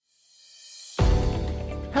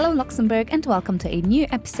Hello Luxembourg and welcome to a new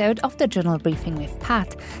episode of the Journal Briefing with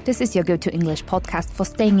Pat. This is your go-to English podcast for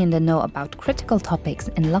staying in the know about critical topics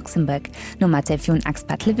in Luxembourg. No matter if you're an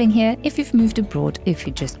expat living here, if you've moved abroad, if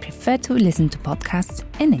you just prefer to listen to podcasts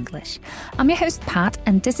in English. I'm your host Pat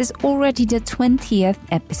and this is already the 20th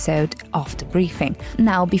episode of the briefing.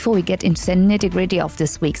 Now, before we get into the nitty-gritty of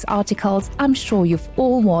this week's articles, I'm sure you've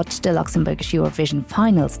all watched the Luxembourgish Eurovision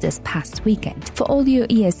finals this past weekend. For all you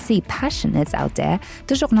ESC passionates out there,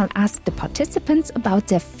 the Journal asked the participants about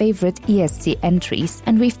their favorite ESC entries,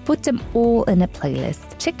 and we've put them all in a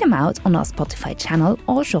playlist. Check them out on our Spotify channel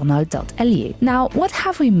or journal.lu. Now, what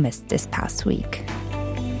have we missed this past week?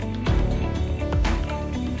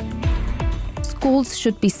 Schools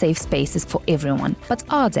should be safe spaces for everyone, but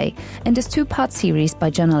are they? In this two-part series by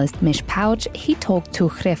journalist Mish Pouch, he talked to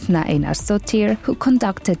Hrefna Einarsotir, who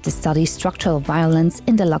conducted the study Structural Violence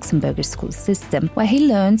in the Luxembourgish school system, where he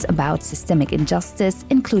learns about systemic injustice,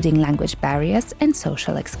 including language barriers and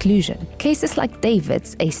social exclusion. Cases like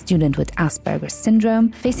David's, a student with Asperger's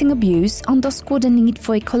syndrome, facing abuse, underscore the need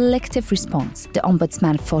for a collective response. The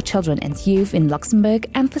Ombudsman for Children and Youth in Luxembourg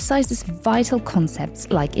emphasizes vital concepts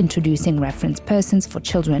like introducing reference persons for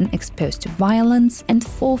children exposed to violence and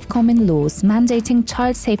forthcoming laws mandating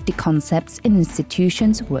child safety concepts in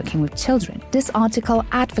institutions working with children. This article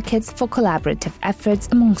advocates for collaborative efforts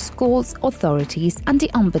among schools, authorities and the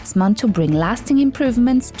Ombudsman to bring lasting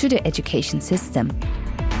improvements to the education system.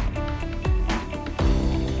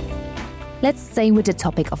 Let's stay with the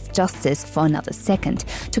topic of justice for another second,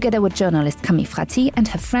 together with journalist Camille Frati and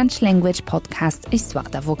her French-language podcast Histoire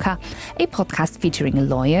d'Avocat, a podcast featuring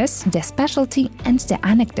lawyers, their specialty and their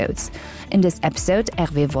anecdotes. In this episode,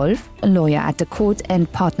 Hervé Wolf, a lawyer at the court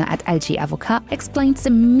and partner at LG Avocat, explains the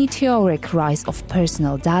meteoric rise of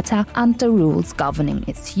personal data and the rules governing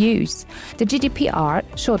its use. The GDPR,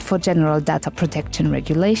 short for General Data Protection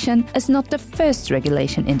Regulation, is not the first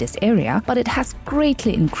regulation in this area, but it has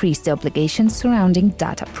greatly increased the obligations surrounding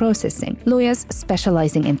data processing. Lawyers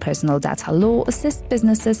specializing in personal data law assist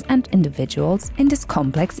businesses and individuals in this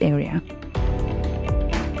complex area.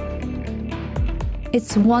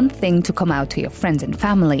 It's one thing to come out to your friends and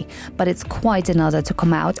family, but it's quite another to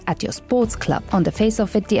come out at your sports club. On the face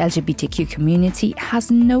of it, the LGBTQ community has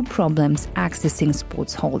no problems accessing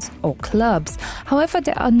sports halls or clubs. However,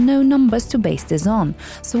 there are no numbers to base this on.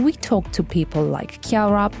 So we talked to people like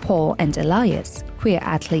Chiara, Paul and Elias, queer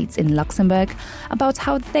athletes in Luxembourg, about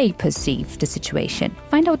how they perceive the situation.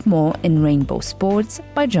 Find out more in Rainbow Sports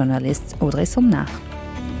by journalist Audrey Somnach.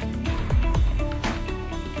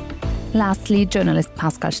 Lastly, journalist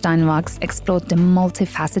Pascal Steinwachs explored the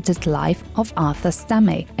multifaceted life of Arthur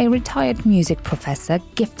Stammey, a retired music professor,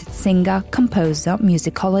 gifted singer, composer,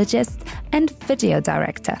 musicologist, and video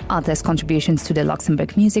director. Arthur's contributions to the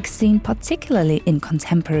Luxembourg music scene, particularly in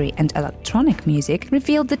contemporary and electronic music,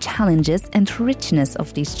 revealed the challenges and richness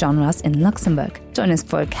of these genres in Luxembourg. Join us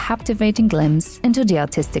for a captivating glimpse into the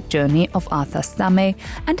artistic journey of Arthur Stammey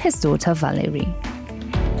and his daughter Valerie.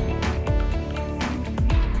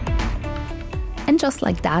 And just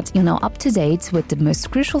like that, you're now up to date with the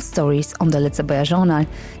most crucial stories on the Lützeburger Journal.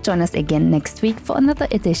 Join us again next week for another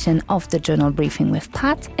edition of the Journal Briefing with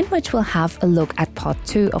Pat, in which we'll have a look at part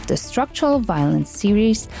 2 of the Structural Violence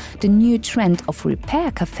series, the new trend of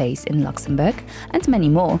repair cafes in Luxembourg, and many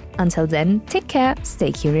more. Until then, take care,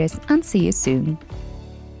 stay curious, and see you soon.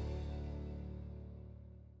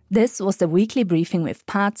 This was the weekly briefing with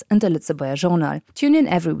Pat and the Lützeburger Journal. Tune in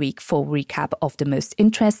every week for a recap of the most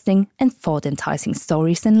interesting and thought-enticing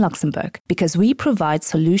stories in Luxembourg, because we provide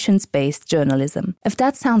solutions-based journalism. If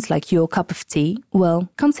that sounds like your cup of tea, well,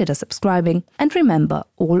 consider subscribing. And remember,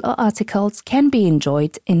 all our articles can be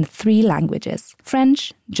enjoyed in 3 languages: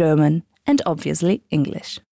 French, German, and obviously English.